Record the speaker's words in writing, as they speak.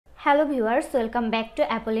Hello viewers, welcome back to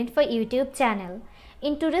Apple Info YouTube channel.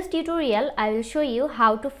 In today's tutorial, I will show you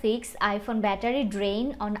how to fix iPhone battery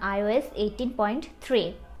drain on iOS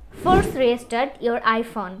 18.3. First, restart your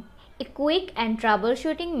iPhone. A quick and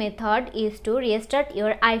troubleshooting method is to restart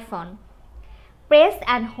your iPhone. Press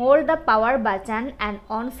and hold the power button and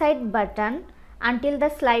on-side button until the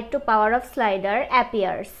slide to power off slider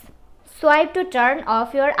appears. Swipe to turn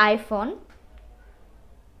off your iPhone.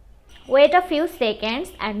 Wait a few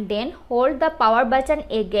seconds and then hold the power button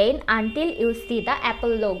again until you see the Apple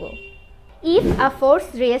logo. If a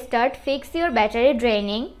forced restart fixes your battery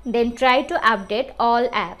draining, then try to update all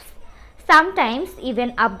apps. Sometimes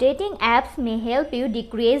even updating apps may help you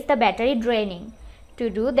decrease the battery draining. To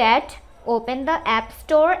do that, open the App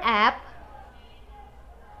Store app.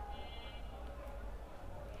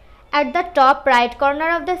 At the top right corner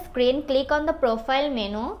of the screen, click on the Profile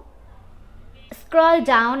menu. Scroll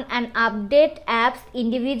down and update apps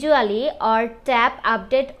individually or tap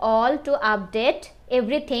Update All to update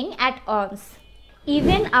everything at once.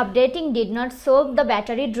 Even updating did not solve the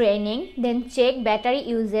battery draining, then check battery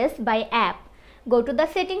uses by app. Go to the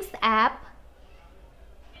Settings app.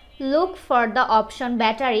 Look for the option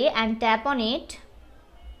Battery and tap on it.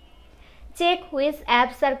 Check which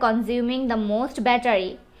apps are consuming the most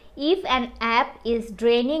battery. If an app is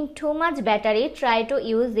draining too much battery, try to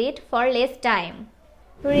use it for less time.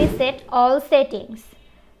 Reset all settings.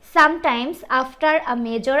 Sometimes after a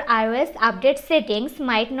major iOS update, settings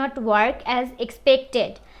might not work as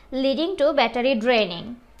expected, leading to battery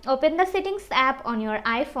draining. Open the Settings app on your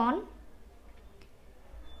iPhone.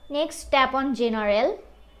 Next, tap on General.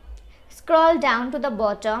 Scroll down to the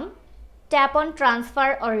bottom. Tap on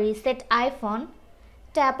Transfer or Reset iPhone.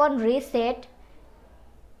 Tap on Reset.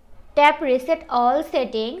 Tap Reset all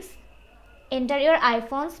settings. Enter your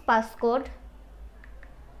iPhone's passcode.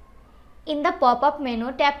 In the pop-up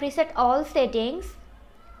menu, tap Reset all settings.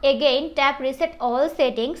 Again, tap Reset all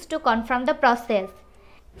settings to confirm the process.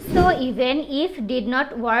 So even if did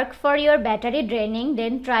not work for your battery draining,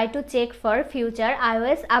 then try to check for future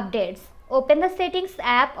iOS updates. Open the Settings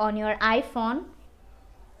app on your iPhone.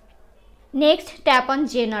 Next, tap on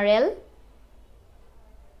General.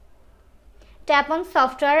 Tap on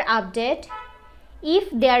Software Update. If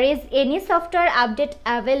there is any software update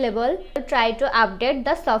available, try to update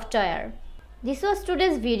the software. This was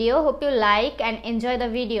today's video. Hope you like and enjoy the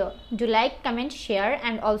video. Do like, comment, share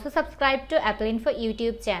and also subscribe to Apple Info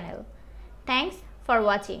YouTube channel. Thanks for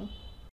watching.